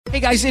Hey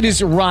guys, it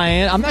is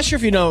Ryan. I'm not sure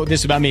if you know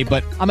this about me,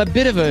 but I'm a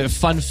bit of a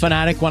fun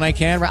fanatic when I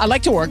can. I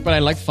like to work, but I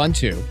like fun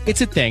too.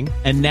 It's a thing.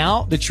 And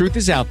now the truth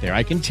is out there.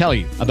 I can tell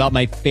you about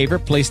my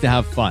favorite place to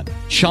have fun.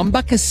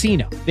 Chumba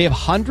Casino. They have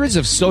hundreds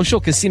of social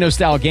casino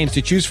style games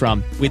to choose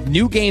from with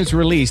new games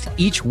released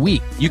each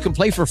week. You can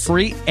play for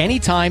free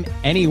anytime,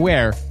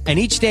 anywhere. And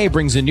each day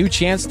brings a new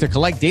chance to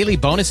collect daily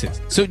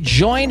bonuses. So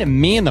join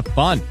me in the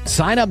fun.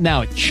 Sign up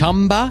now at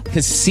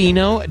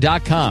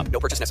ChumbaCasino.com. No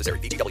purchase necessary.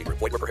 VGW.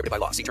 Void where prohibited by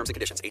law. See terms and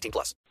conditions.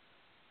 18+.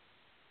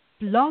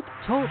 Blog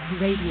Talk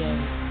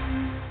Radio.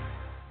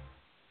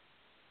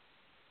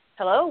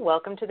 Hello,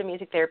 welcome to the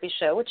Music Therapy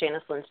Show with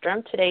Janice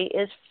Lindstrom. Today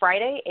is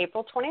Friday,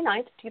 April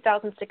 29th,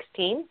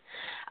 2016.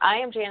 I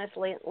am Janice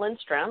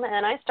Lindstrom,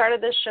 and I started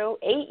this show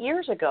 8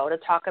 years ago to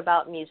talk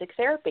about music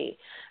therapy.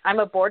 I'm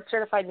a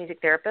board-certified music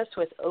therapist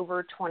with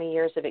over 20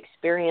 years of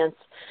experience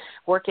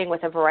working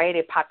with a variety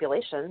of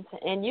populations,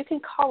 and you can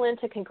call in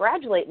to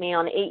congratulate me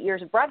on 8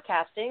 years of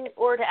broadcasting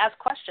or to ask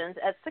questions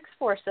at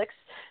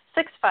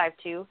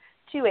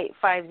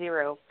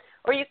 646-652-2850,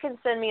 or you can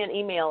send me an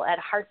email at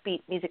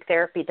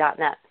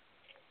heartbeatmusictherapy.net.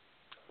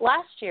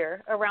 Last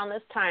year, around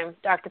this time,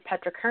 Dr.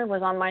 Petra Kern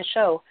was on my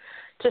show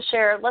to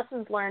share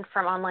lessons learned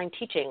from online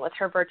teaching with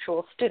her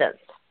virtual students.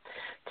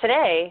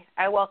 Today,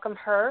 I welcome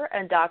her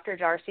and Dr.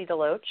 Darcy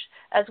DeLoach,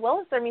 as well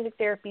as their music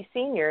therapy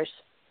seniors,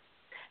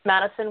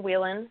 Madison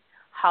Whelan,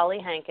 Holly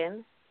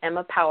Hankin,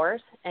 Emma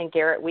Powers, and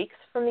Garrett Weeks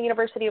from the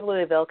University of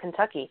Louisville,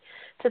 Kentucky,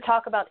 to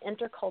talk about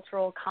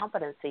intercultural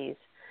competencies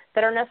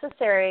that are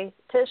necessary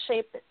to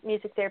shape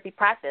music therapy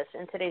practice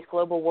in today's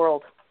global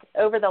world.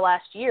 Over the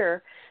last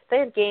year, they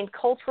have gained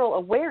cultural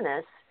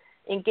awareness,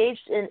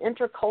 engaged in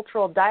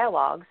intercultural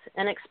dialogues,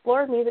 and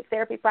explored music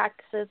therapy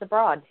practices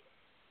abroad.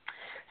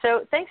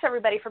 So thanks,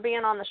 everybody, for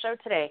being on the show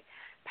today.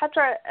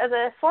 Petra, as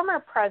a former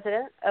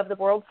president of the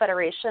World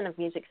Federation of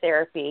Music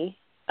Therapy,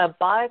 a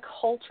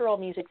bicultural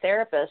music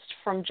therapist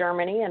from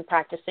Germany and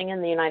practicing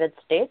in the United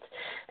States,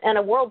 and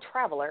a world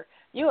traveler,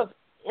 you have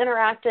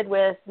interacted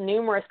with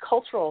numerous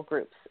cultural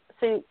groups.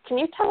 So can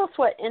you tell us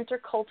what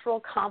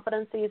intercultural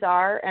competencies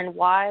are and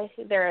why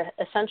they're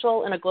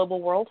essential in a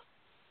global world?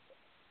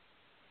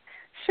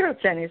 Sure,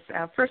 Janice.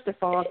 First of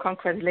all,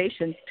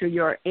 congratulations to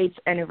your 8th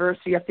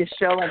anniversary of this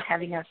show and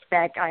having us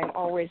back. I'm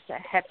always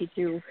happy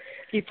to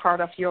be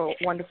part of your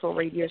wonderful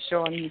radio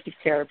show on music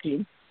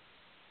therapy.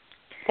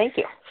 Thank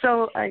you.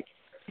 So,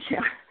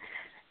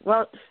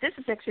 well, this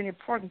is actually an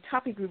important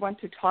topic we want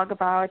to talk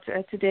about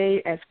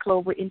today, as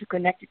global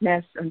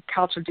interconnectedness and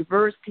cultural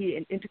diversity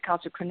and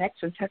intercultural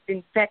connections have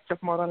been facts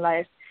of modern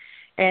life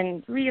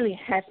and really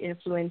have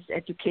influenced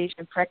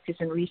education, practice,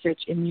 and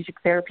research in music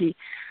therapy.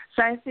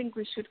 So I think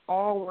we should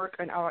all work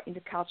on our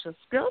intercultural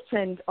skills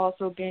and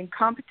also gain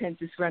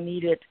competencies where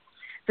needed.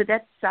 So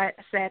that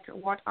said,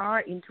 what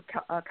are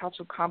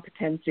intercultural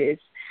competencies?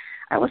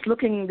 I was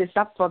looking this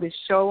up for this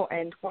show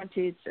and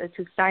wanted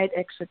to cite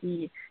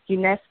actually the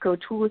UNESCO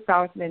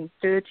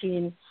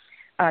 2013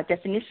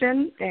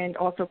 definition and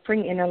also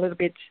bring in a little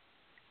bit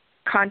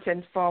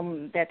content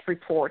from that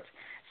report.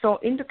 So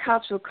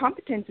intercultural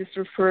competencies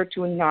refer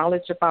to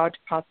knowledge about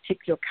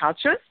particular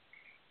cultures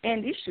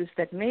and issues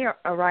that may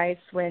arise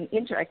when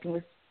interacting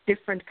with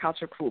different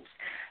cultural groups,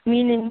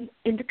 meaning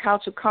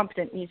intercultural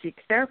competent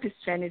music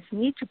therapists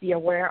need to be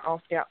aware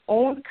of their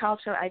own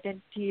cultural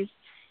identities,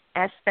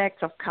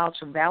 aspects of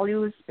cultural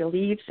values,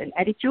 beliefs, and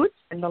attitudes,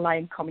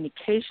 underlying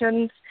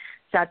communications,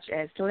 such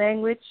as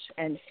language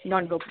and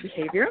nonverbal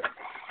behavior.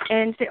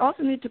 And they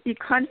also need to be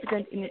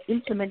confident in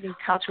implementing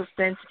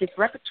cultural-sensitive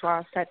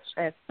repertoire, such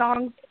as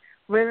songs,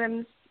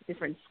 rhythms,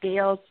 different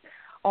scales,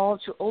 all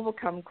to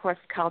overcome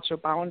cross-cultural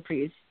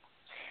boundaries.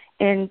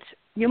 And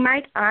you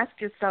might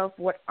ask yourself,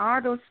 what are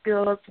those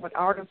skills, what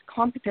are those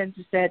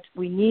competencies that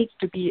we need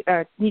to be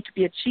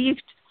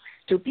achieved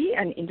to be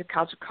an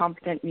intercultural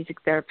competent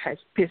music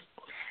therapist?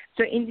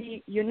 So in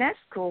the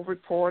UNESCO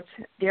report,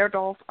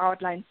 Derdorf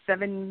outlined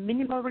 7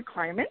 minimal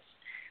requirements,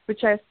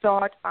 which I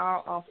thought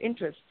are of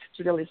interest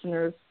to the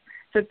listeners.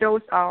 So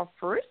those are,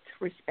 first,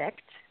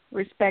 respect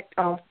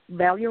of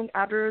valuing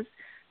others,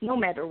 no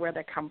matter where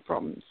they come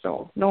from.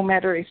 So no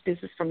matter if this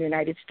is from the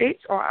United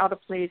States or other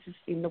places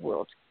in the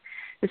world.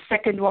 The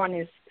second one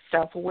is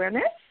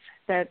self-awareness,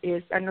 that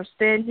is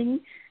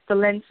understanding the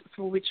lens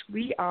through which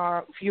we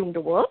are viewing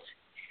the world,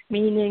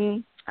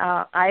 meaning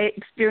I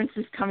experienced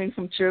this coming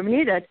from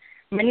Germany, that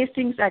many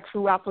things I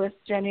grew up with,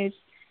 Janice,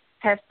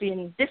 have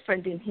been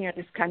different in here in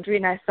this country,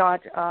 and I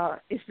thought,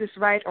 is this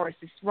right or is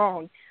this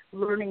wrong?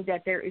 Learning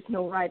that there is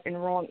no right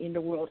and wrong in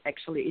the world,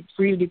 actually. It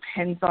really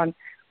depends on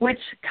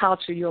which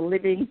culture you're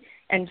living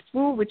and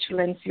through which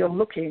lens you're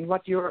looking,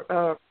 what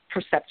your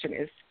perception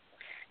is.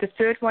 The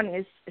third one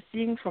is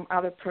seeing from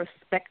other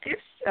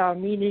perspectives,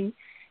 meaning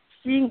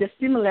seeing the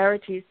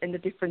similarities and the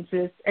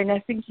differences. And I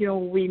think,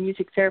 we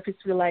music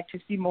therapists, we like to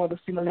see more of the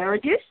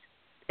similarities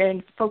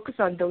and focus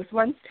on those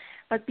ones,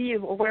 but be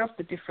aware of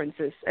the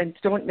differences and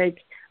don't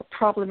make a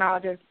problem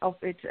out of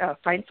it,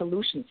 find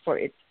solutions for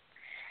it.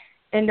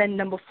 And then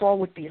number 4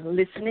 would be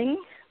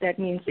listening. That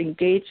means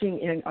engaging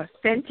in an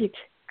authentic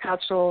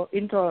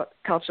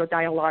intercultural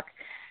dialogue.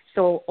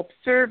 So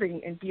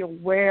observing and be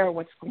aware of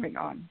what's going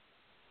on.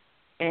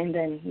 And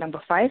then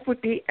number 5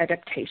 would be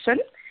adaptation,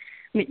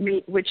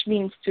 which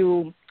means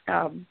to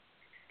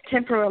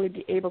temporarily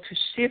be able to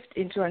shift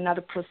into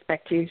another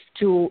perspective,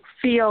 to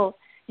feel,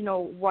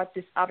 what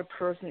this other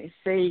person is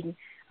saying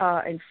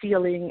and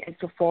feeling and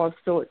so forth.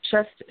 So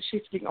just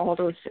shifting all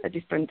those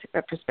different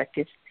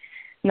perspectives.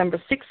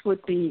 Number 6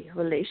 would be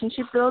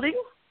relationship building,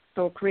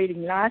 so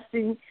creating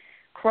lasting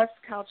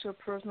cross-cultural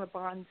personal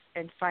bonds.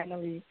 And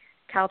finally,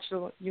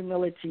 cultural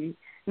humility,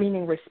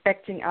 meaning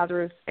respecting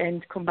others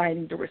and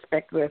combining the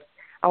respect with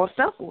our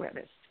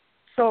self-awareness.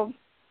 So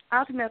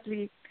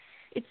ultimately,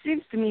 it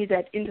seems to me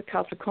that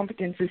intercultural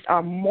competences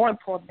are more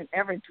important than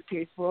ever in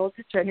today's world,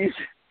 Janice,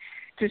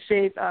 to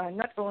shape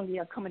not only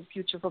a common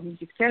future for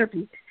music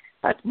therapy,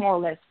 but more or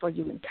less for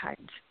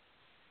humankind.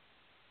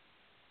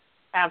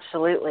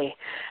 Absolutely.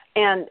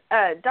 And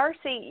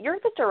Darcy, you're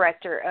the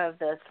director of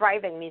the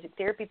Thriving Music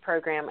Therapy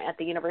Program at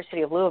the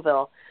University of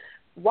Louisville.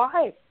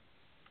 Why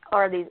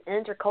are these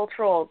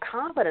intercultural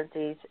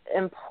competencies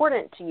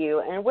important to you,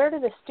 and where do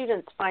the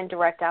students find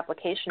direct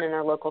application in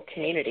their local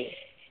community?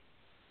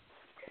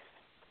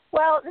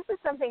 Well, this is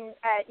something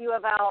at U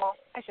of L,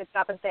 I should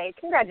stop and say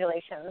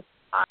congratulations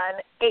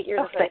on 8 years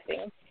of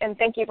hosting, and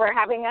thank you for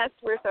having us.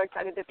 We're so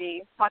excited to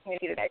be talking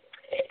with you today.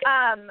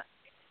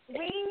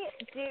 We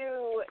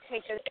do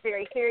take this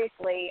very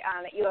seriously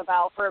at U of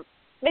L for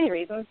many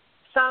reasons,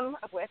 some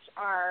of which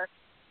are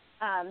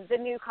the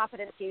new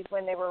competencies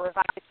when they were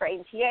revised for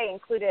ATA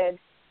included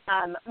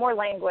more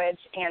language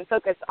and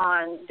focus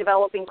on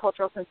developing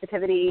cultural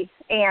sensitivity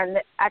and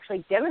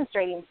actually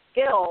demonstrating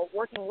skill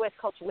working with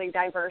culturally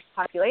diverse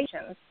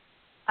populations.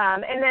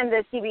 And then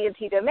the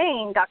CB&T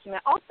domain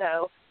document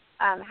also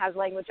has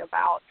language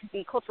about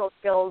the cultural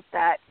skills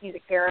that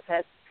music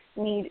therapists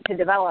need to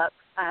develop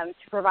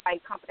to provide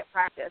competent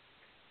practice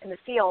in the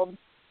field.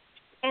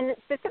 And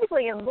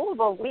specifically in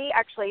Louisville, we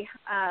actually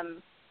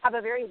have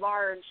a very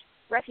large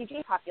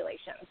refugee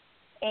population.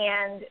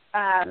 And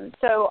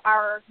so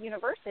our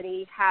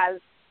university has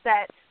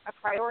set a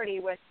priority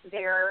with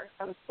their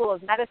School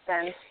of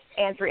Medicine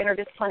and through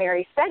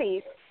interdisciplinary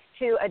studies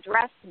to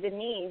address the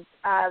needs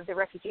of the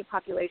refugee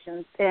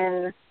populations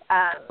in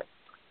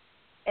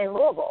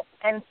Louisville.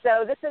 And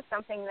so this is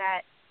something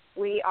that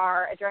we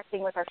are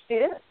addressing with our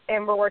students,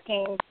 and we're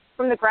working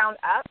from the ground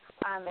up,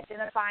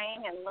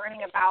 identifying and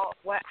learning about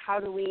how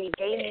do we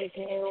gain these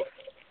new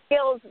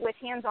skills with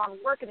hands-on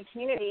work in the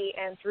community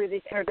and through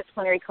these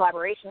interdisciplinary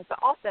collaborations, but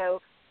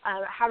also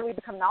how do we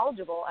become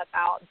knowledgeable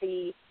about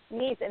the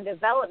needs and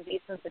develop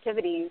these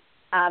sensitivities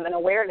and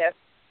awareness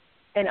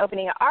and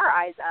opening our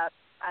eyes up,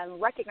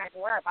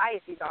 recognizing where our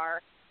biases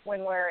are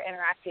when we're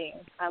interacting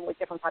with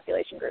different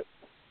population groups.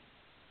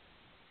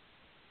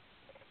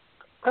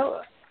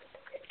 Oh,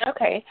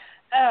 okay.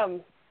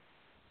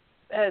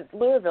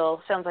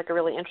 Louisville sounds like a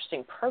really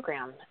interesting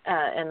program,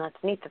 and that's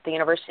neat that the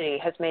university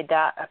has made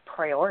that a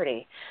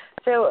priority.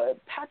 So,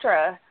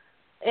 Petra,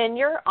 in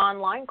your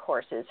online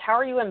courses, how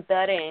are you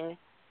embedding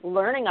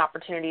learning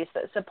opportunities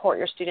that support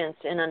your students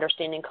in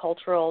understanding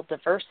cultural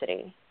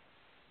diversity?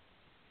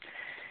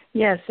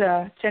 Yes,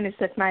 Janice,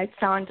 that might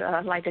sound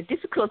like a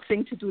difficult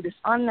thing to do this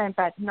online,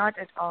 but not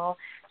at all.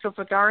 So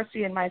for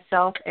Darcy and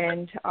myself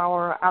and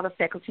our other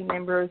faculty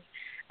members,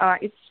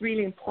 it's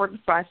really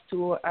important for us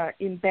to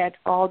embed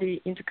all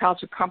the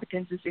intercultural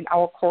competences in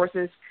our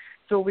courses.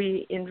 So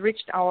we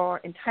enriched our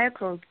entire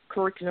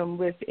curriculum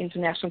with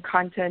international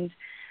content.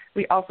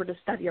 We offer the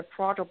study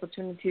abroad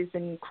opportunities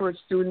and encourage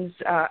students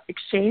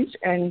exchange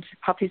and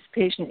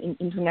participation in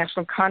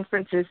international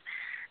conferences.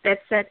 That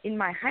said, in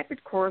my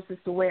hybrid courses,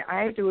 the way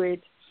I do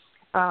it,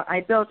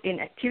 I build in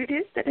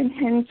activities that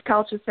enhance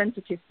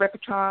culture-sensitive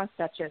repertoire,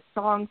 such as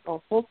songs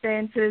or folk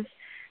dances.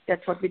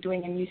 That's what we're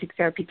doing in Music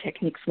Therapy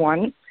Techniques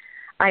 1.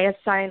 I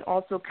assign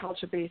also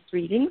culture-based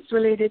readings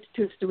related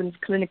to students'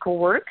 clinical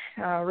work,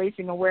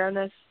 raising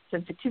awareness,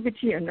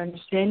 sensitivity, and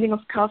understanding of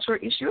cultural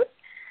issues.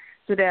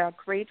 So there are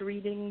great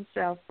readings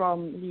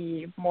from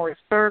the Morris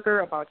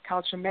Berger about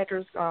culture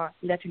matters,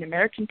 Latin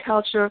American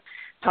culture,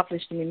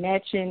 published in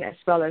Imagine, as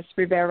well as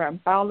Rivera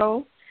and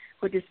Barlow,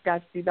 who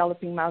discuss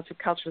developing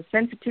multicultural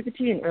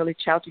sensitivity in early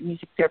childhood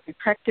music therapy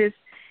practice,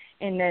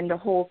 and then the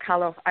whole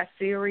Color of Us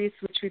series,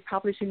 which we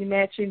publish in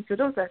Imagine. So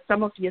those are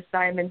some of the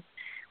assignments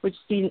which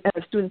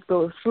students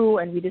go through,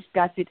 and we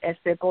discuss it as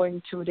they're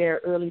going to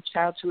their early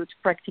childhood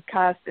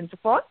practicas and so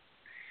forth.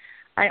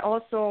 I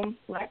also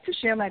like to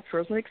share my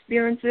personal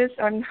experiences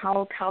on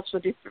how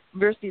cultural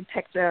diversity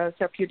impacts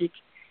therapeutic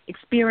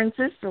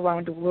experiences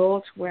around the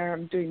world, where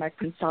I'm doing my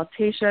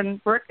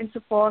consultation work and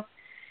so forth.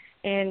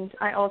 And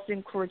I also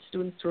encourage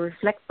students to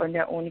reflect on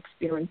their own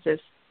experiences.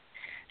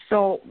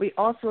 So we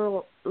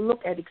also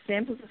look at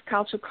examples of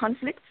cultural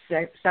conflicts,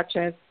 such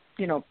as,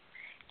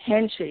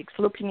 handshakes,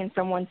 looking in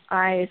someone's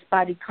eyes,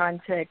 body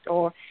contact,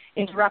 or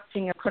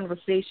interrupting a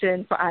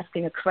conversation for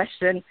asking a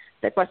question.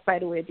 That was, by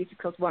the way, a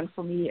difficult one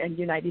for me in the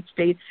United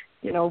States,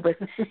 with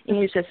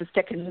English as a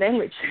second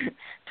language,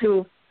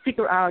 to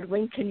figure out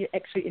when can you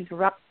actually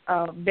interrupt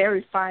a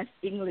very fast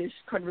English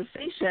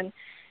conversation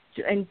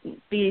and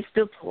be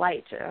still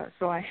polite.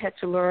 So I had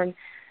to learn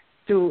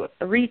to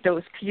read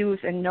those cues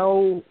and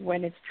know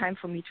when it's time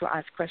for me to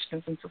ask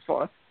questions and so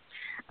forth.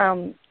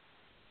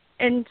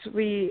 And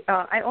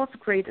I also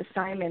create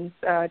assignments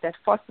that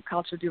foster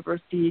cultural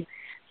diversity,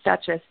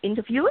 such as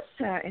interviews,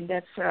 and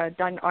that's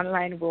done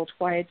online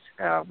worldwide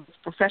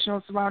with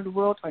professionals around the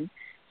world on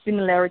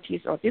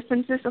similarities or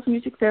differences of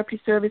music therapy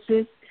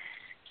services.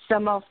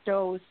 Some of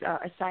those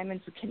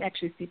assignments can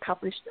actually be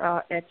published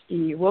at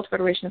the World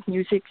Federation of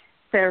Music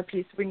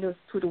Therapy's Windows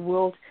to the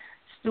World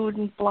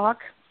student blog.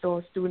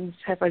 So students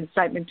have an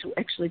assignment to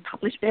actually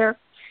publish there.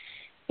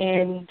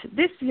 And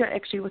this year,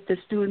 actually, with the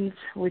students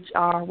which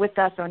are with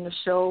us on the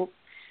show,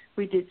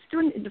 we did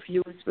student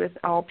interviews with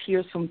our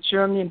peers from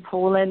Germany and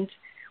Poland,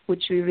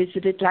 which we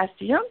visited last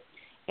year.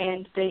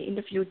 And they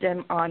interviewed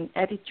them on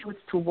attitudes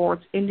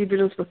towards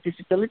individuals with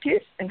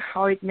disabilities and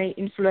how it may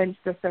influence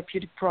the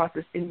therapeutic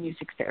process in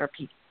music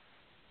therapy.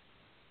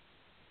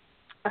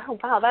 Oh,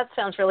 wow, that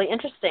sounds really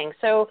interesting.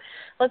 So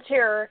let's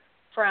hear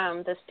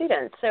from the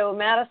students. So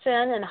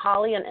Madison and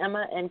Holly and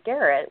Emma and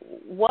Garrett,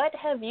 what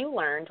have you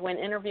learned when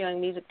interviewing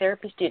music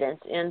therapy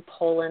students in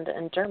Poland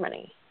and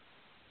Germany?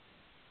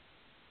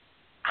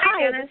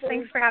 Hi, Janice.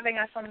 Thanks for having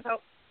us on the show.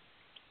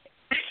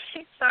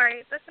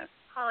 Sorry, this is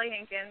Holly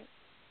Hankins.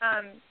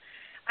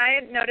 I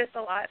noticed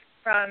a lot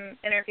from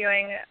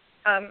interviewing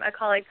a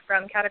colleague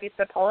from Katowice,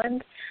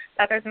 Poland,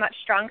 that there's much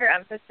stronger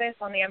emphasis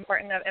on the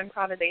importance of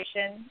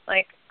improvisation,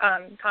 like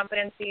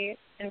competency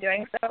in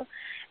doing so.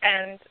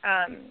 And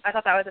I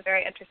thought that was a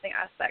very interesting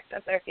aspect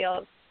of their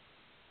field.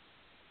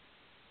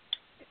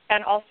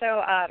 And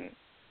also, I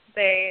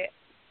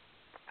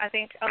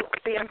think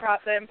the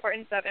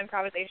importance of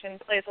improvisation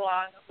plays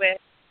along with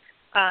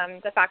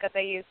the fact that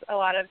they use a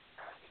lot of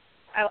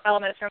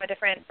elements from a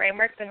different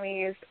framework than we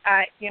use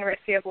at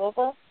University of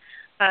Louisville.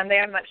 They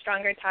have much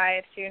stronger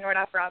ties to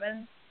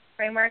Nordhoff-Robbins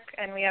framework,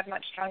 and we have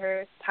much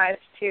stronger ties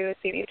to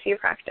CBT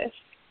practice.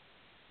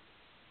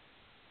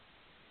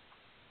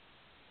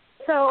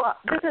 So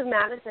this is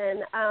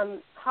Madison.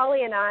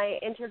 Holly and I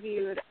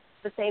interviewed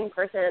the same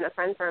person, a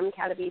friend from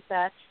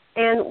Katowice,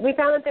 and we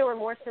found that there were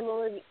more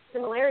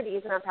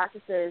similarities in our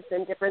practices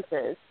than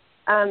differences.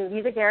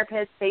 Music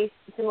therapists face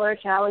similar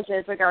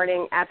challenges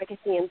regarding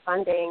advocacy and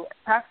funding,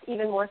 perhaps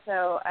even more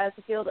so as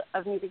the field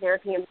of music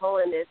therapy in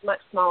Poland is much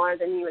smaller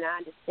than the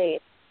United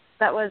States.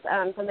 That was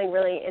something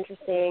really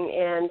interesting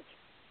and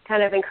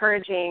kind of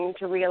encouraging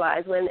to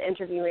realize when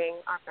interviewing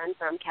our friend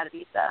from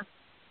Katowice.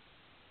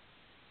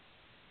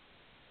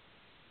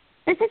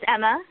 This is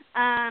Emma.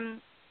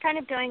 Kind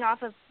of going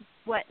off of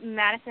what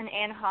Madison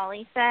and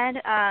Holly said,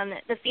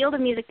 the field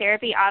of music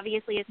therapy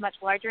obviously is much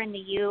larger in the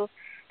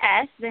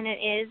U.S. than it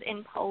is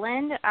in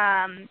Poland.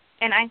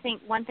 And I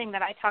think one thing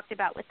that I talked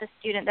about with the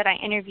student that I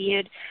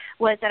interviewed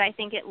was that I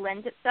think it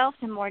lends itself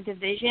to more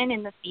division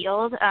in the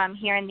field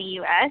here in the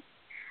U.S.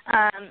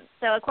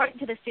 So according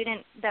to the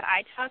student that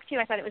I talked to,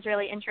 I thought it was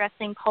really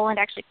interesting. Poland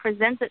actually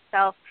presents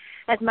itself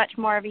as much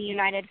more of a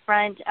united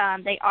front.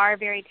 They are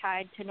very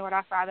tied to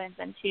Nordhoff-Robbins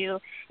and to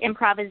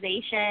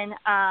improvisation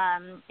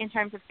in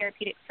terms of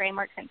therapeutic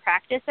frameworks and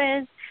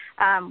practices,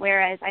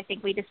 whereas I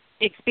think we just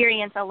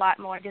experience a lot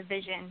more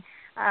division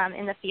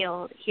in the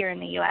field here in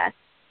the U.S.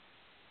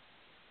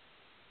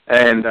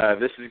 And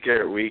this is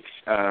Garrett Weeks.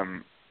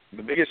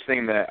 The biggest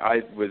thing that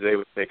I was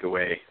able to take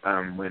away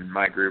when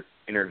my group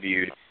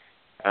interviewed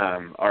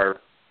our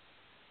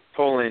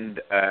Poland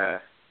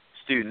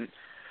student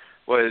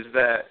was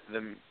that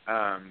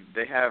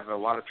they have a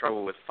lot of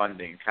trouble with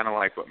funding, kind of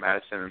like what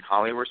Madison and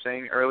Holly were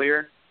saying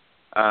earlier.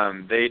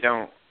 They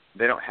don't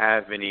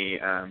have any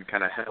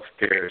kind of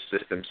healthcare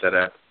system set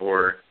up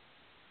or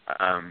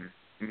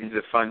means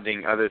of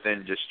funding other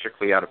than just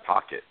strictly out of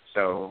pocket.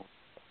 So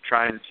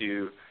trying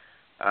to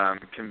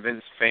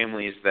convince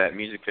families that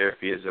music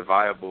therapy is a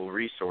viable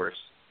resource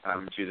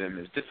to them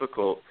is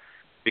difficult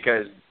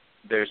because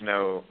there's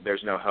no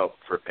help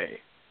for pay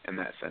in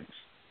that sense.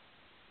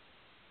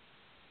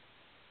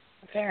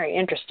 Very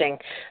interesting.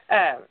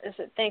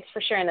 Thanks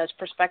for sharing those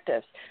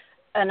perspectives.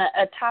 And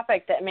a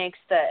topic that makes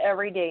the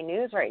everyday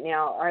news right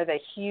now are the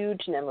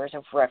huge numbers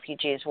of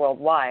refugees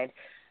worldwide.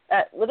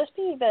 Will this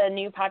be the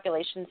new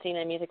population seen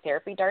in music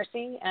therapy,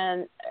 Darcy?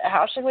 And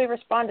how should we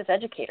respond as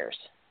educators?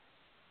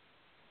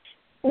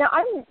 Now,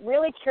 I'm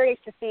really curious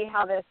to see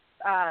how this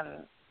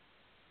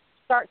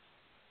starts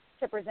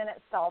to present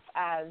itself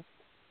as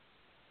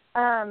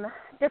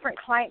different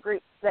client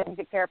groups that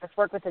music therapists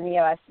work with in the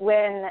U.S.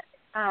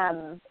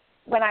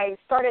 When I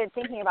started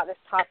thinking about this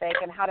topic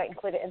and how to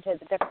include it into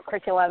the different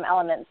curriculum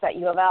elements at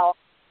U of L,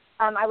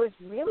 I was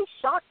really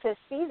shocked to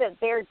see that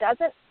there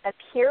doesn't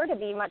appear to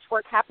be much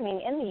work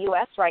happening in the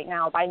U.S. right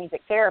now by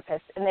music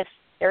therapists. And if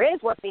there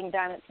is work being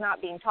done, it's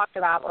not being talked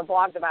about or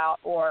blogged about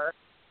or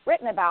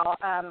written about.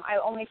 I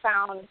only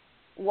found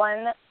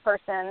one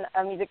person,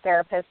 a music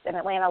therapist in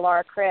Atlanta,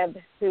 Laura Cribb,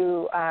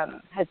 who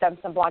has done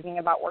some blogging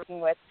about working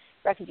with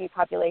refugee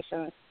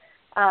populations.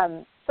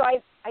 So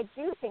I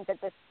do think that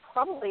this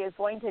probably is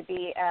going to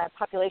be a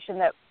population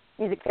that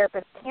music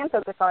therapists can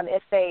focus on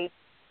if they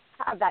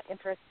have that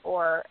interest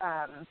or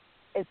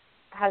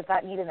has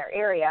that need in their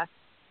area.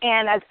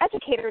 And as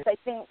educators, I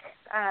think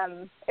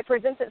it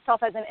presents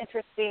itself as an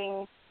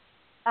interesting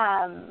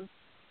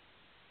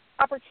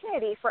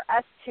opportunity for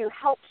us to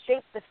help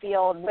shape the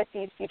field with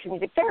these future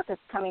music therapists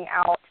coming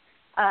out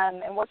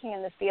and working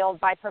in the field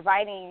by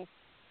providing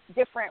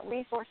different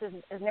resources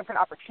and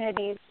different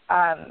opportunities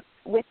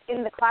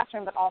within the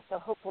classroom, but also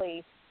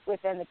hopefully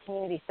within the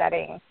community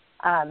setting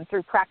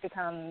through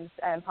practicums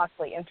and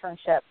possibly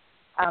internship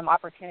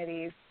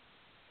opportunities.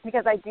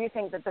 Because I do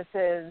think that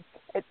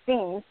it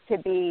seems to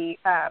be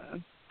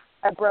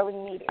a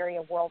growing need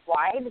area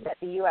worldwide that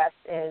the U.S.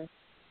 is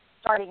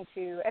starting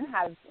to, and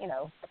has,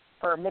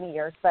 for many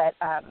years, but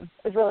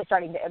is really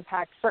starting to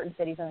impact certain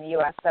cities in the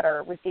U.S. that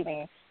are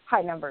receiving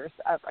high numbers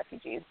of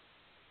refugees.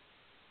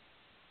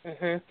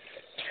 Mm-hmm.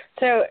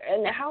 So,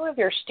 and how have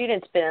your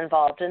students been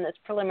involved in this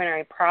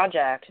preliminary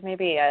project?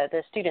 Maybe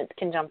the students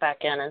can jump back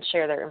in and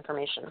share their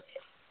information.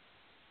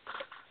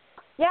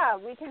 Yeah,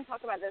 we can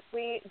talk about this.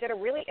 We did a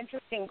really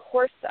interesting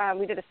course.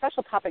 We did a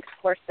special topics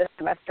course this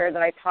semester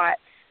that I taught,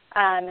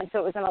 and so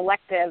it was an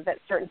elective that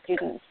certain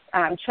students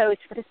chose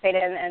to participate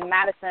in, and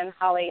Madison,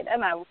 Holly, and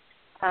Emma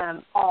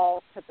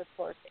all took this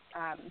course.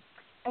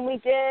 And we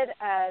did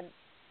a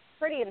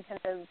pretty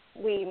intensive,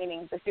 we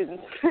meaning the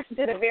students,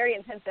 did a very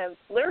intensive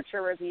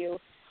literature review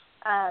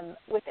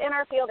within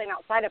our field and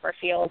outside of our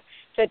field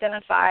to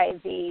identify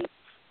the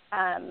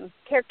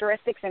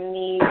characteristics and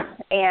needs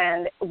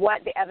and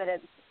what the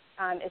evidence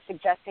is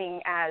suggesting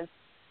as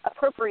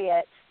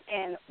appropriate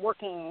in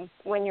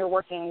when you're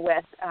working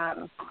with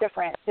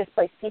different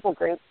displaced people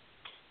groups.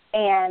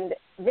 And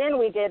then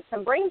we did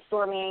some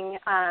brainstorming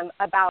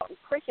about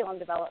curriculum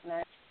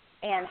development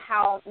and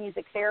how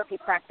music therapy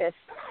practice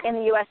in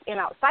the U.S. and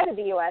outside of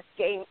the U.S.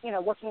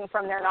 Looking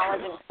from their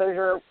knowledge and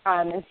exposure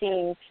and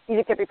seeing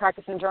music therapy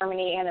practice in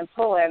Germany and in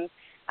Poland,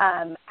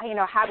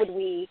 how would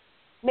we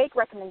make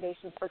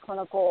recommendations for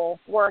clinical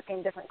work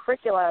and different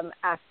curriculum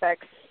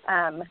aspects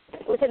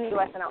within the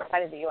U.S. and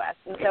outside of the U.S.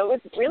 And so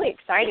it was really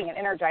exciting and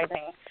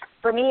energizing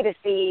for me to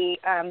see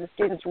the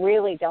students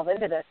really delve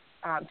into this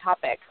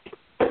topic.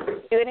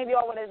 Do any of you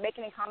all want to make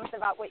any comments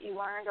about what you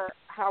learned or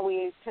how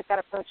we took that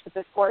approach with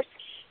this course?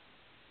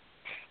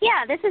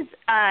 Yeah, this is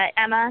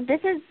Emma.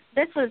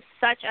 This was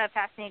such a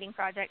fascinating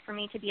project for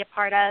me to be a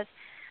part of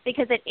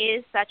because it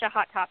is such a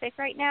hot topic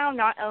right now,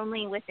 not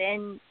only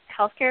within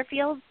healthcare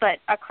fields, but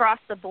across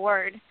the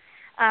board.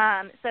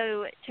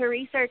 So to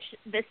research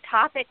this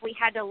topic, we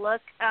had to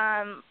look,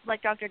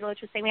 like Dr.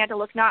 Deloach was saying, we had to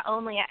look not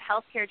only at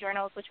healthcare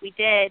journals, which we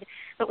did,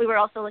 but we were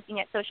also looking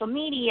at social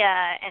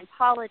media and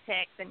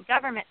politics and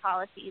government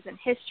policies and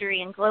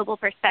history and global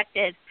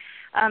perspectives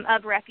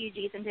of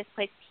refugees and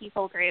displaced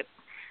people groups.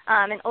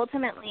 And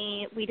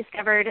ultimately, we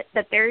discovered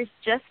that there's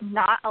just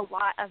not a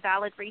lot of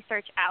valid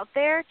research out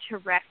there to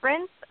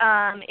reference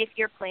if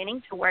you're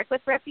planning to work with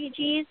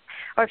refugees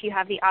or if you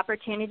have the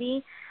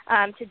opportunity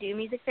to do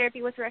music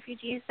therapy with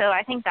refugees. So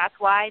I think that's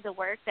why the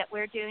work that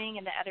we're doing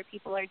and that other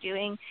people are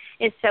doing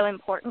is so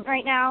important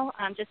right now,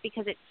 just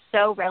because it's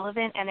so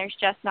relevant and there's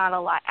just not a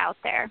lot out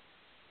there.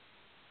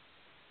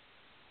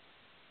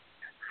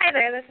 Hi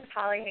there, this is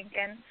Holly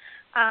Hinken.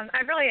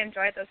 I've really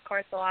enjoyed this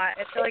course a lot.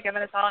 It's really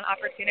given us all an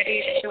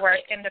opportunity to work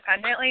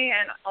independently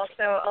and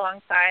also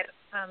alongside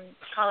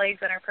colleagues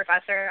and our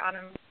professor on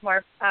a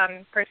more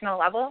personal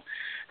level.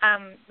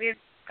 We've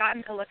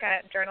gotten to look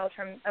at journals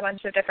from a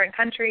bunch of different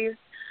countries,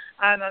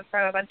 from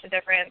a bunch of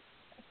different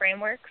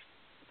frameworks,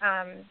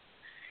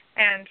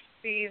 and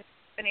we've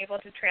been able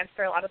to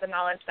transfer a lot of the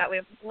knowledge that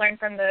we've learned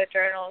from the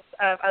journals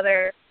of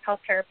other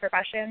healthcare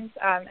professions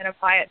and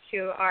apply it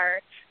to our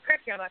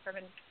curriculum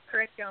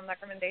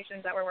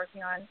recommendations that we're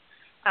working on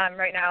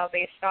right now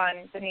based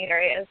on the need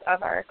areas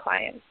of our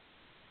clients.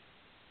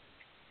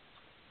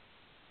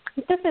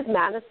 This is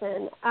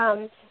Madison.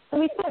 So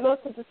we spent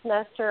most of the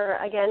semester,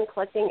 again,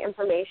 collecting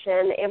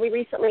information, and we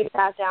recently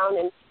sat down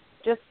and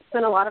just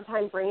spent a lot of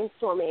time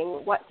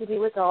brainstorming what to do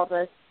with all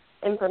this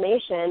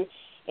information.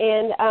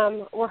 And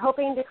we're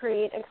hoping to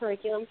create a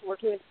curriculum for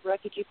working with the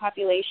refugee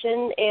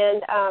population,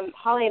 and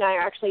Holly and I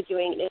are actually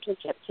doing an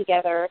internship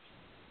together.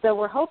 So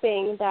we're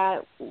hoping that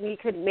we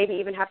could maybe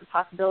even have the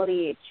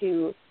possibility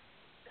to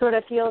sort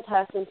of field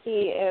test and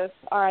see if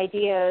our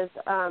ideas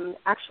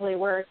actually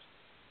work.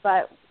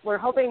 But we're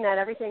hoping that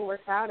everything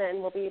works out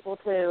and we'll be able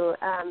to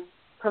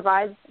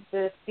provide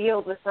the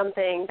field with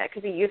something that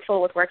could be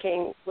useful with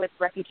working with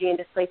refugee and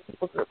displaced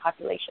people group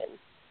populations.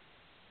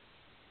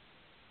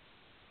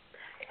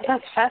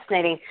 That's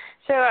fascinating.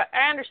 So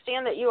I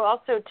understand that you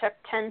also took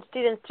 10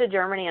 students to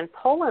Germany and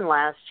Poland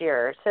last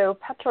year. So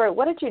Petra,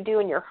 what did you do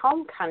in your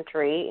home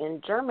country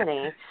in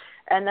Germany?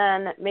 And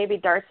then maybe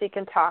Darcy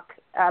can talk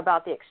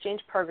about the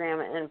exchange program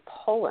in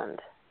Poland.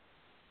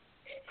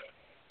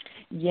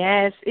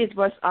 Yes, it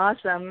was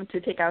awesome to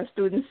take our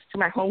students to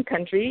my home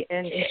country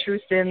and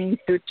introduce them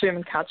to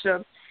German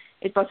culture.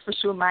 It was for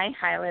sure my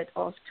highlight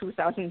of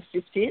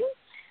 2015.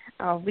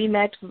 I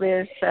met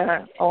with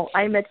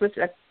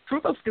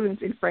group of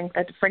students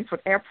at the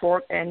Frankfurt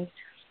airport, and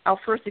our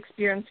first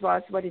experience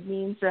was what it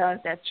means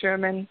that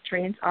German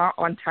trains are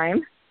on time,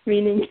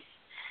 meaning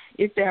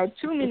if there are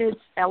 2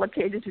 minutes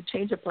allocated to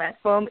change a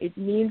platform, it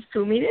means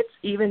 2 minutes,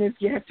 even if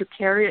you have to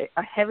carry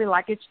a heavy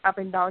luggage up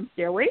and down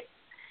stairways.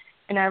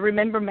 And I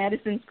remember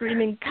Madison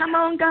screaming, "Come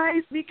on,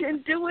 guys, we can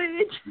do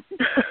it!"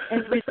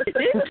 And we did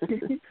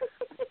it.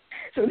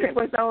 So that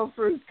was our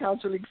first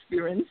cultural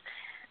experience.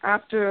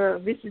 After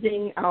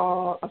visiting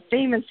a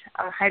famous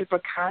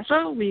Heidelberg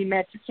Castle, we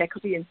met the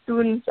faculty and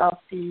students of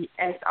the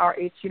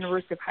SRH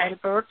University of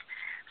Heidelberg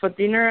for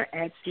dinner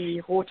at the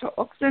Roter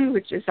Ochsen,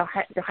 which is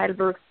the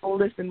Heidelberg's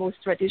oldest and most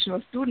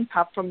traditional student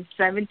pub from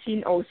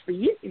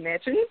 1703,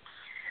 imagine.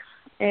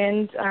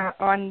 And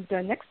on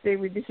the next day,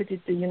 we visited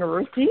the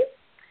university.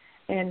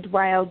 And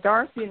while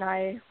Darcy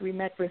and we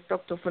met with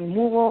Dr. von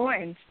Muro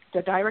and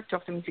the director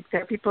of the music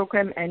therapy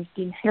program and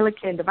Dean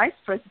Hillicke and the vice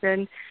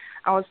president,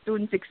 our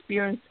students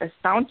experienced a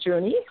sound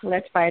journey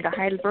led by the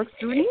Heidelberg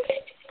students,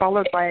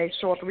 followed by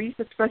short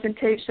research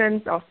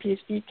presentations of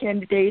PhD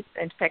candidates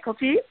and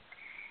faculty.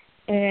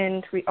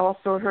 And we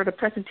also heard a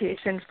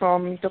presentation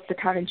from Dr.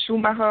 Karin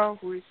Schumacher,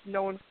 who is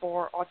known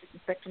for autism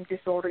spectrum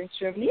disorder in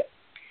Germany.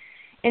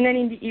 And then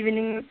in the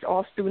evenings,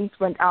 all students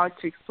went out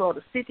to explore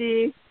the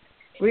city,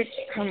 which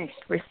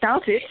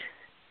resulted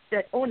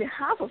that only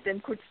half of them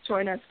could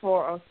join us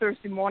for a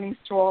Thursday morning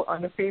stroll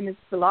on the famous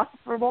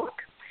Philosopher Walk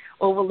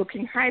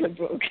overlooking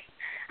Heidelberg.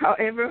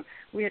 However,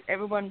 we had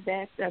everyone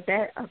back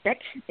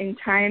in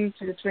time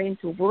to the train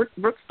to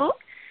Würzburg,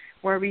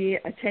 where we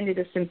attended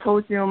a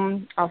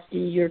symposium of the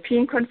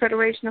European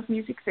Confederation of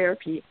Music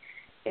Therapy.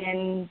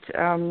 And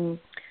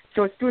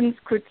so students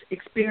could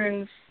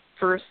experience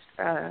first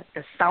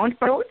the sound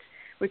boat,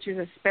 which is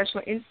a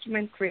special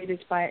instrument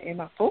created by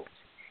Emma Vogt.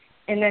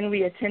 And then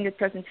we attended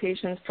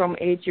presentations from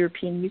 8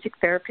 European music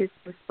therapists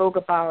who spoke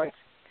about,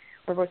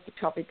 what was the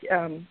topic,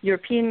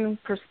 European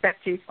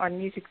perspective on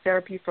music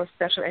therapy for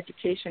special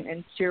education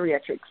and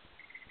geriatrics.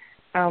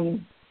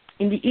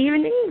 In the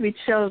evening, we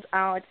chilled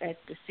out at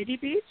the city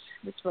beach,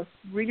 which was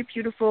really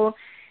beautiful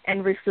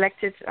and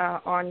reflected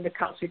on the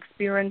cultural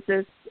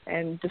experiences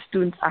and the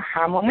students'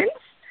 aha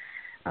moments,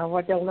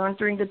 what they learned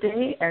during the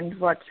day and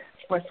what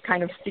was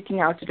kind of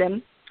sticking out to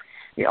them.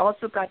 We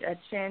also got a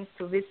chance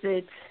to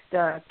visit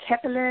the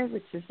Kapelle,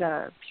 which is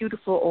a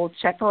beautiful old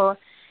chapel,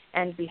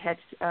 and we had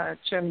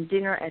German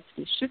dinner at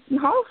the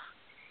Schützenhof.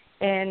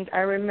 And I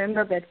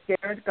remember that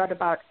Garrett got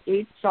about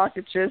 8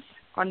 sausages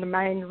on the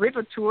Main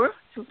River tour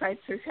to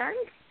Weizsäckern,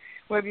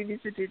 where we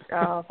visited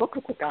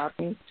Rococo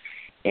Garden.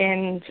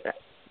 And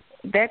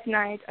that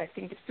night, I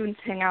think the students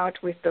hang out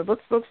with the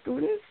Würzburg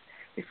students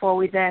before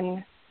we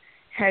then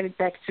headed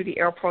back to the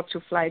airport to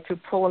fly to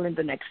Poland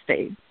the next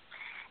day.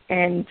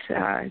 And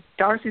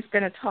Darcy's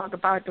going to talk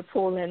about the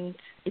Poland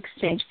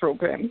exchange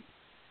program.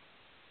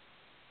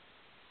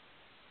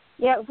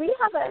 Yeah, we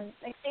have an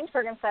exchange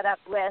program set up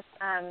with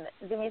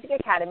the Music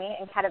Academy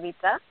in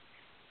Katowice,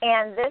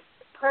 and this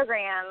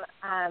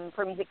program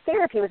for music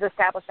therapy was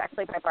established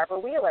actually by Barbara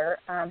Wheeler,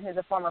 who's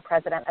a former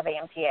president of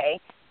AMTA,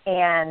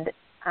 and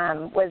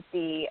was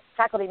the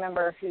faculty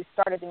member who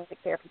started the music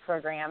therapy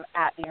program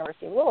at the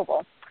University of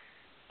Louisville.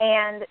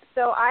 And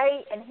so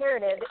I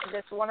inherited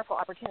this wonderful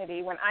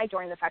opportunity when I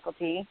joined the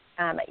faculty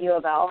at U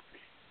of L.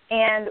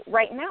 And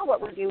right now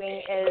what we're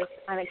doing is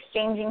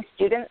exchanging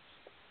students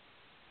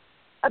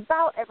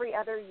about every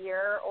other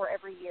year or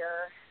every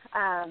year.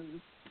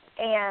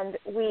 And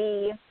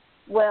we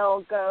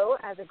will go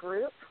as a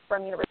group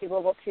from University of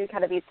Louisville to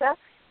Katowice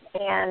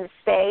and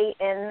stay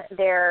in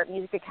their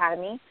music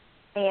academy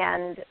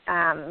and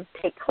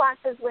take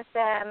classes with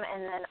them,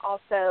 and then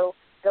also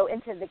go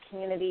into the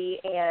community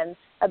and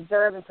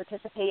observe and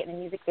participate in the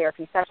music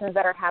therapy sessions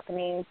that are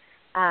happening.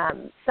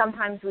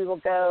 Sometimes we will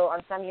go,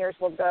 on some years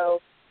we'll go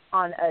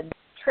on a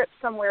trip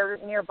somewhere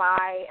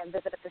nearby and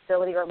visit a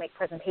facility or make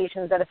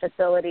presentations at a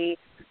facility.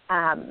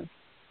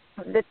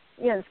 The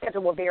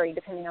schedule will vary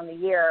depending on the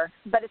year,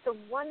 but it's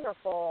a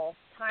wonderful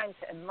time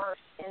to immerse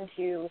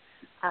into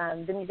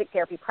the music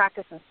therapy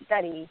practice and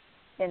study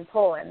in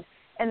Poland.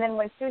 And then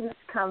when students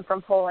come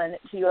from Poland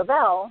to U of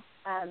L,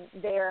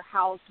 they're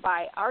housed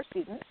by our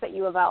students at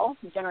U of L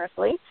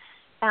generously.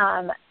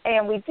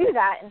 And we do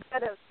that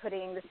instead of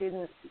putting the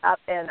students up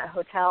in a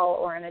hotel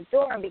or in a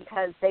dorm,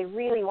 because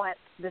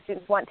the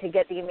students want to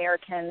get the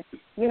American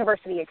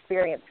university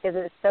experience, because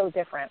it is so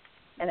different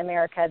in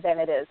America than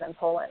it is in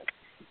Poland.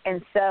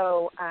 And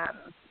so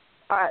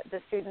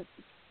the students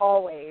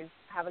always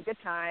have a good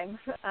time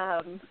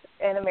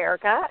in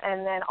America,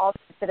 and then also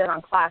sit in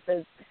on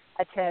classes,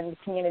 attend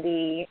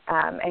community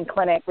and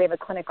clinic. We have a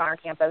clinic on our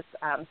campus,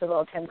 so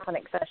they'll attend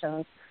clinic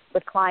sessions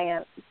with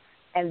clients,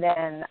 and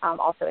then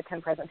also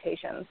attend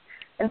presentations.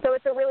 And so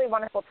it's a really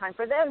wonderful time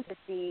for them to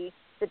see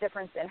the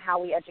difference in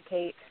how we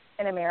educate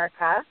in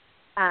America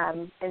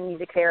in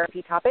music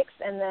therapy topics,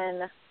 and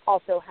then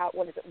also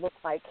what does it look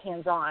like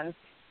hands-on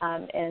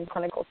in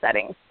clinical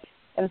settings.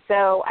 And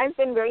so I've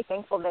been very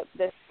thankful that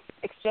this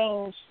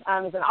exchange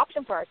is an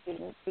option for our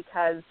students,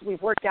 because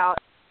we've worked out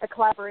a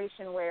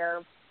collaboration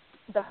where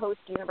the host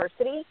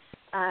university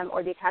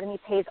or the academy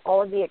pays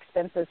all of the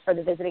expenses for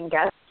the visiting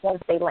guests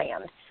once they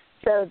land.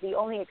 So the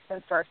only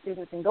expense for our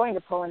students in going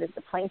to Poland is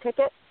the plane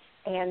ticket,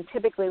 and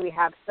typically we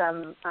have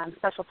some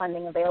special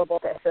funding available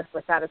to assist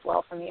with that as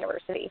well from the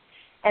university.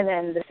 And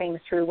then the same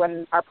is true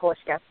when our Polish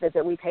guests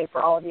visit. We pay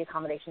for all of the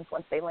accommodations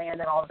once they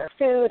land and all of their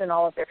food and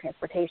all of their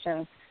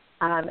transportation.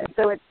 And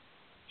so it's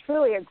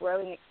truly a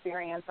growing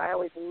experience. I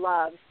always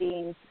love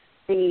seeing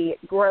the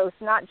growth,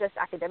 not just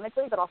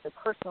academically, but also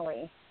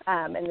personally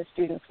in the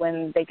students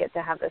when they get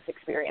to have this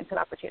experience and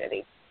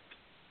opportunity.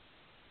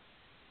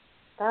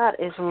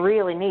 That is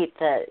really neat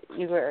that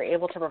you were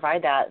able to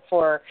provide that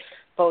for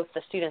both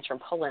the students from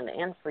Poland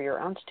and for your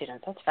own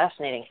students. That's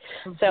fascinating.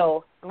 Mm-hmm.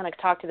 So I'm going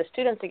to talk to the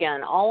students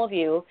again. All of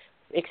you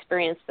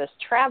experienced this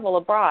travel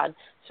abroad.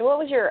 So what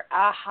was your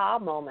aha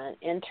moment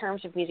in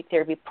terms of music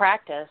therapy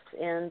practice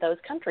in those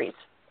countries?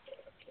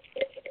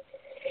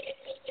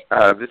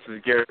 This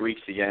is Garrett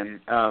Weeks again.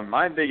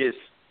 My biggest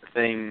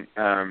thing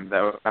that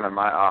was kind of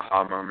my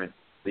aha moment,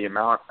 the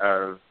amount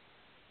of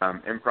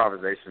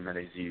improvisation that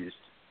is used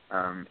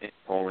in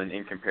Poland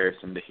in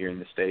comparison to here in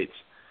the States.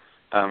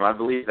 I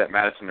believe that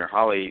Madison or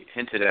Holly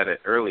hinted at it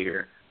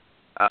earlier,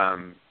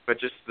 but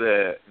just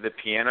the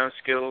piano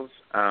skills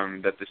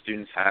that the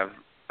students have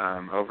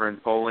over in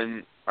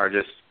Poland are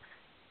just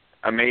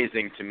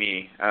amazing to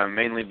me,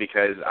 mainly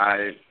because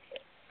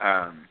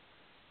I'm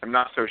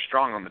not so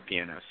strong on the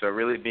piano. So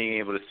really being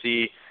able to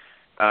see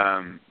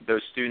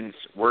those students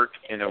work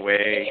in a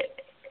way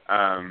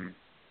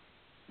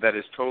that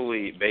is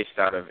totally based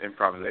out of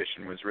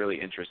improvisation was really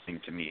interesting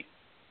to me.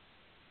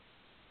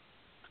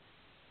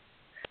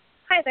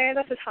 Hi there,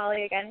 this is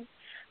Holly again.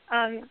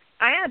 I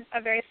had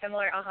a very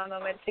similar aha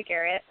moment to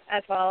Garrett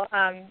as well.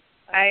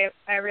 I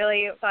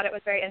really thought it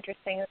was very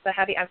interesting the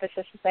heavy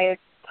emphasis that they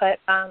put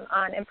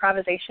on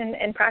improvisation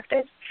in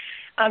practice.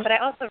 But I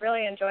also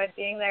really enjoyed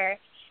being there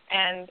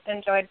and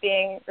enjoyed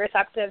being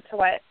receptive to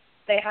what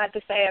they had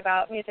to say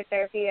about music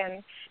therapy,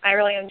 and I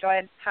really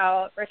enjoyed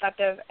how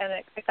receptive and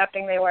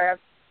accepting they were of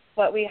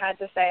what we had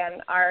to say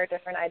and our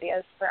different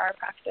ideas for our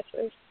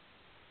practices.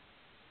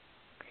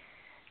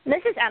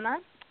 This is Emma.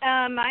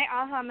 My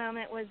aha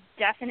moment was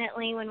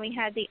definitely when we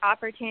had the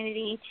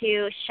opportunity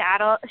to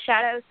shadow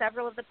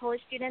several of the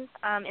Polish students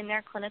in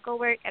their clinical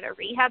work at a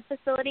rehab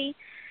facility.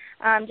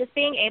 Just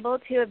being able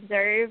to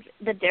observe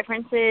the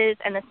differences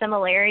and the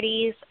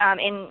similarities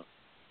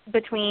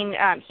between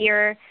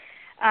here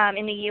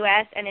in the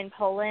U.S. and in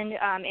Poland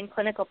in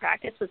clinical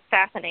practice was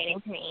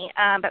fascinating to me.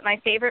 But my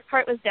favorite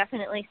part was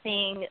definitely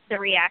seeing the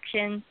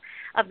reactions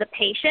of the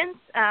patients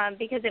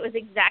because it was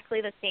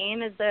exactly the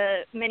same as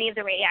many of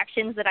the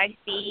reactions that I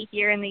see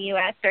here in the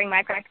U.S. during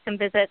my practice and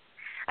visits.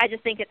 I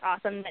just think it's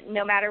awesome that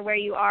no matter where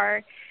you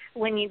are,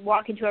 when you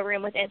walk into a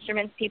room with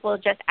instruments, people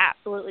just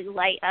absolutely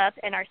light up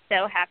and are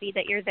so happy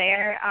that you're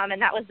there.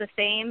 And that was the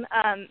same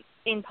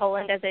in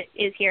Poland as it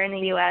is here in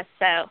the U.S.,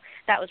 so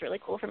that was really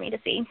cool for me to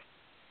see.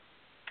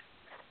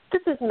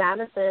 This is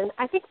Madison.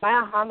 I think my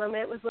aha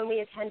moment was when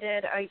we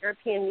attended a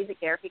European Music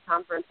Therapy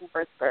conference in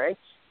Würzburg.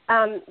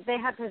 They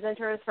had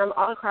presenters from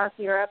all across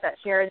Europe that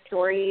shared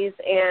stories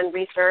and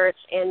research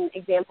and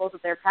examples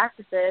of their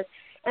practices.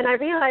 And I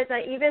realized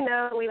that even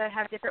though we might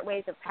have different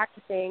ways of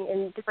practicing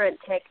and different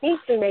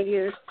techniques we may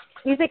use,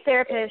 music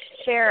therapists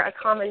share a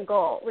common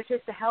goal, which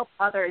is to help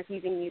others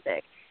using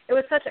music. It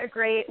was such a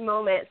great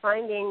moment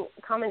finding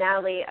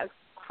commonality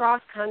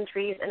across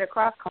countries and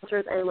across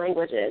cultures and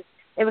languages.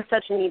 It was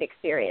such a neat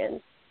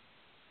experience.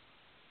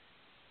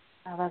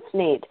 Oh, that's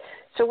neat.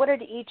 So what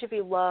did each of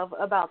you love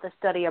about the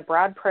Study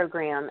Abroad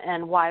program,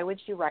 and why would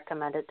you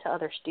recommend it to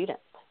other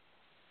students?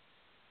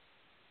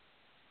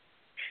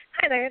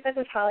 Hi there, this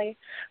is Holly.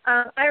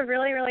 I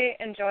really, really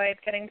enjoyed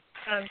getting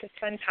to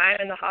spend time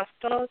in the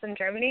hospitals in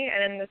Germany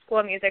and in the School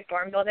of Music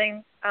dorm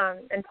building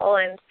in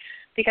Poland,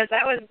 because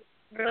that was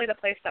really the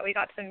place that we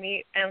got to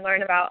meet and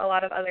learn about a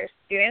lot of other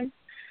students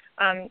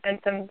and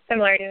some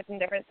similarities and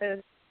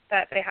differences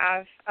that they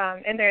have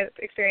in their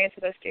experience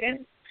with those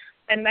students.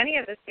 And many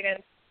of the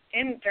students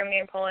in Germany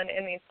and Poland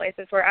in these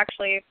places were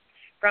actually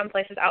from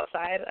places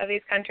outside of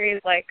these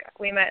countries. Like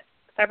we met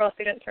several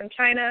students from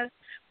China,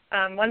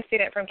 one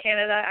student from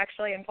Canada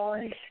actually in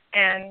Poland,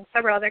 and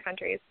several other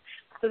countries.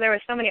 So there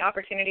was so many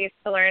opportunities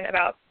to learn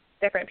about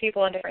different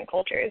people and different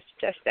cultures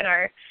just in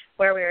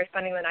where we were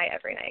spending the night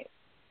every night.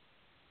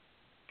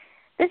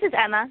 This is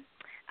Emma.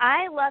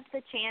 I loved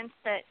the chance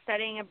that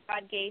studying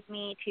abroad gave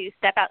me to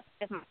step outside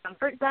of my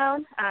comfort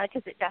zone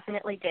because it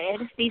definitely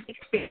did. These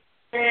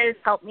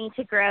experiences helped me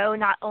to grow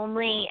not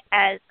only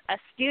as a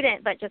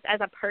student but just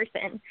as a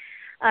person.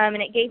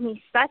 And it gave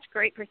me such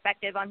great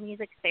perspective on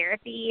music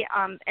therapy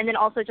and then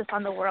also just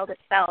on the world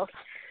itself.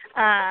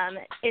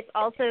 It's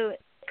also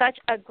such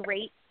a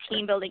great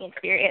team-building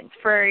experience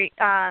for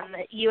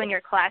you and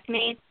your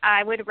classmates.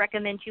 I would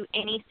recommend to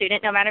any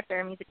student, no matter if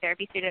they're a music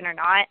therapy student or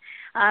not,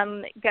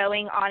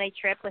 going on a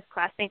trip with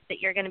classmates that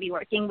you're going to be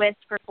working with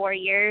for 4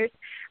 years.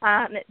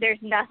 There's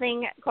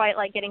nothing quite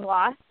like getting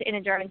lost in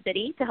a German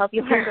city to help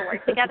you learn to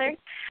work together.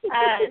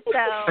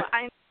 So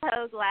I'm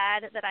so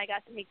glad that I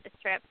got to take this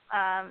trip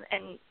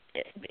and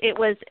it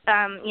was,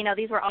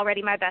 these were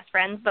already my best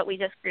friends, but we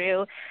just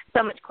grew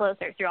so much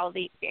closer through all of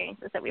the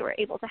experiences that we were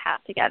able to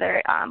have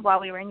together while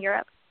we were in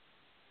Europe.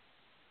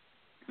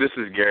 This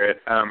is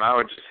Garrett. I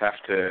would just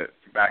have to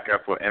back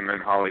up what Emma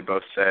and Holly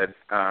both said.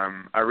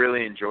 I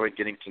really enjoyed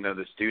getting to know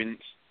the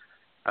students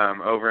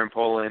over in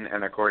Poland,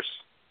 and of course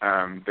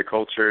the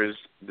cultures,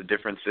 the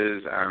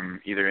differences,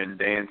 either in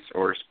dance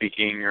or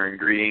speaking or in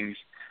greetings,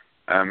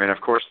 and of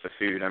course the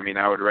food. I mean,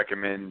 I would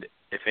recommend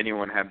if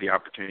anyone had the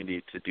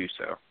opportunity to do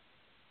so.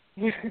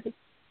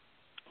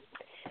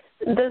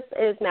 This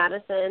is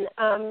Madison.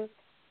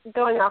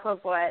 Going off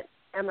of what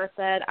Emma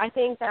said, I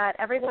think that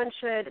everyone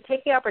should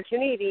take the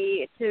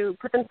opportunity to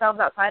put themselves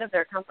outside of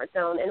their comfort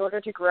zone in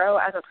order to grow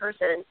as a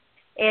person.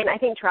 And I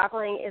think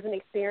traveling is an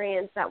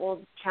experience that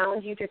will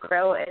challenge you to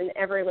grow in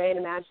every way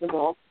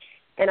imaginable.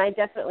 And I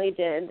definitely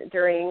did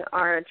during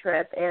our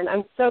trip. And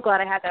I'm so glad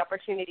I had the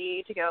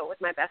opportunity to go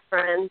with my best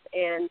friends.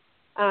 And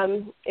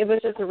it was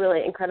just a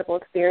really incredible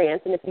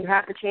experience. And if you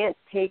have the chance,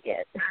 take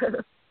it.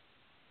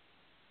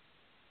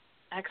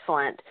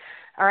 Excellent.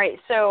 All right,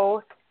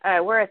 so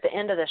we're at the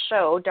end of the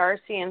show.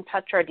 Darcy and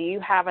Petra, do you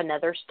have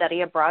another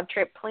study abroad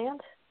trip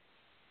planned?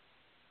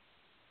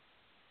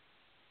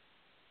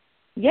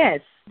 Yes.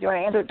 Do you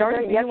want to answer?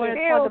 Darcy, yes, you want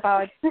to talk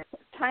about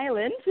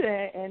Thailand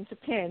and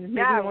Japan? Maybe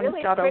yeah, you want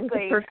really to start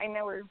quickly. Off I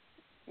know we're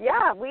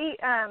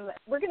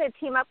going to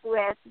team up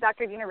with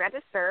Dr. Dina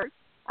Register,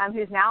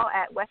 who's now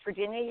at West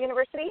Virginia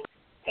University,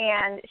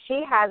 and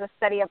she has a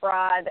study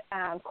abroad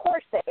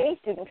course that any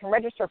student can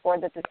register for.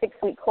 That's a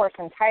 6-week course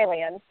in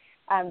Thailand.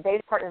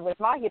 They've partnered with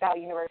Mahidol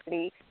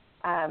University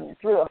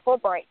through a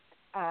Fulbright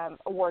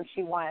award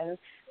she won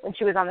when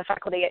she was on the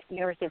faculty at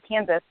University of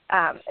Kansas.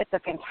 It's a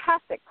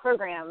fantastic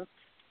program,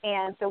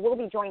 and so we'll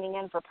be joining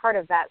in for part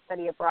of that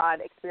study abroad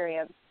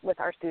experience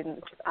with our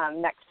students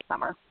next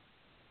summer.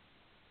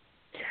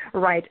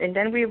 Right, and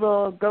then we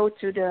will go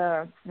to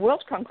the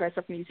World Congress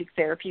of Music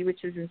Therapy,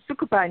 which is in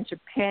Tsukuba in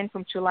Japan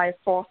from July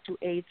 4th to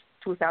 8th,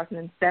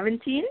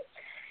 2017.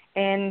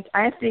 And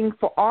I think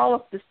for all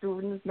of the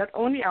students, not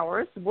only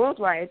ours,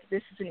 worldwide,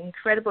 this is an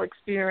incredible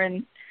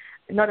experience,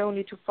 not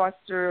only to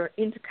foster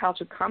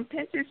intercultural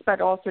competences,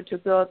 but also to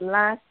build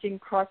lasting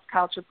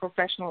cross-cultural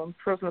professional and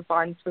personal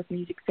bonds with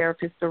music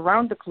therapists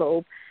around the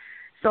globe.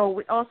 So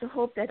we also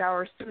hope that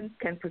our students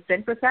can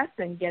present with us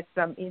and get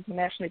some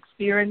international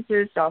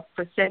experiences of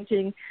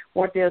presenting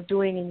what they're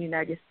doing in the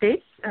United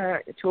States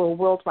to a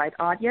worldwide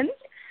audience.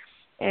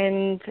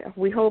 And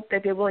we hope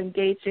that they will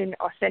engage in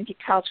authentic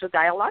cultural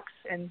dialogues.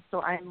 And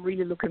so I'm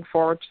really looking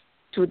forward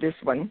to this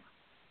one.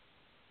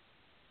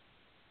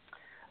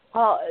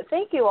 Well,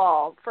 thank you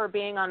all for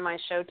being on my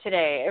show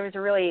today. It was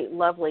a really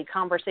lovely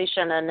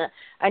conversation, and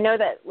I know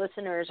that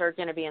listeners are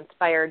going to be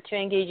inspired to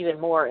engage even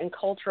more in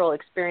cultural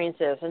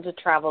experiences and to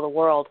travel the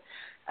world.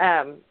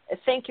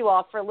 Thank you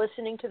all for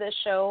listening to this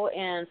show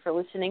and for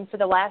listening for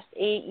the last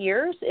 8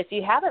 years. If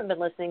you haven't been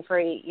listening for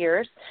 8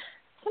 years,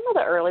 some of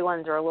the early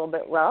ones are a little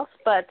bit rough,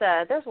 but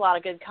there's a lot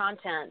of good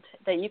content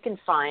that you can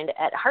find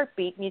at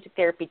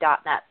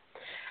heartbeatmusictherapy.net.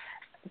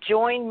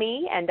 Join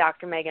me and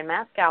Dr. Megan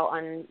Maskow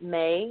on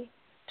May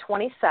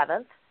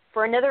 27th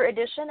for another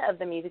edition of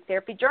the Music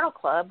Therapy Journal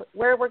Club,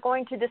 where we're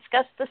going to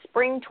discuss the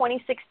spring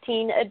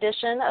 2016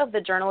 edition of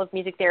the Journal of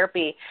Music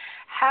Therapy.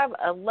 Have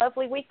a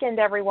lovely weekend,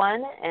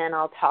 everyone, and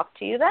I'll talk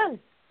to you then.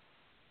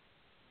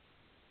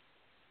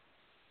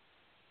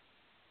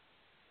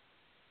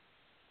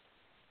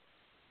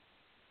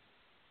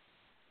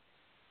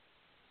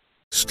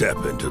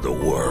 Step into the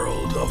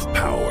world of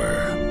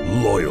power,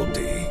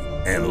 loyalty,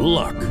 and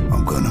luck.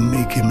 I'm gonna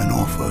make him an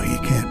offer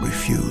he can't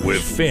refuse.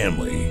 With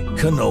family,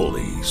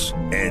 cannolis,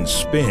 and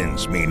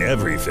spins mean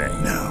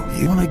everything. Now,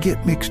 you wanna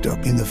get mixed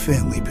up in the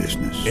family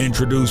business.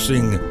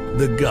 Introducing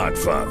The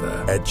Godfather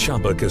at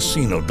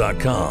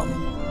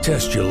ChumbaCasino.com.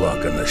 Test your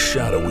luck in the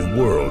shadowy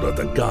world of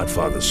The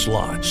Godfather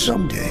slot.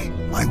 Someday,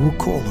 I will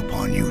call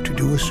upon you to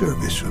do a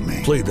service for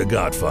me. Play The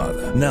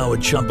Godfather, now at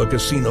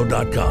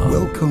ChumbaCasino.com.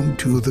 Welcome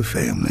to the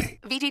family.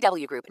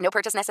 VGW Group. No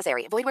purchase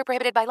necessary. Void where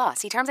prohibited by law.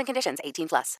 See terms and conditions. 18+.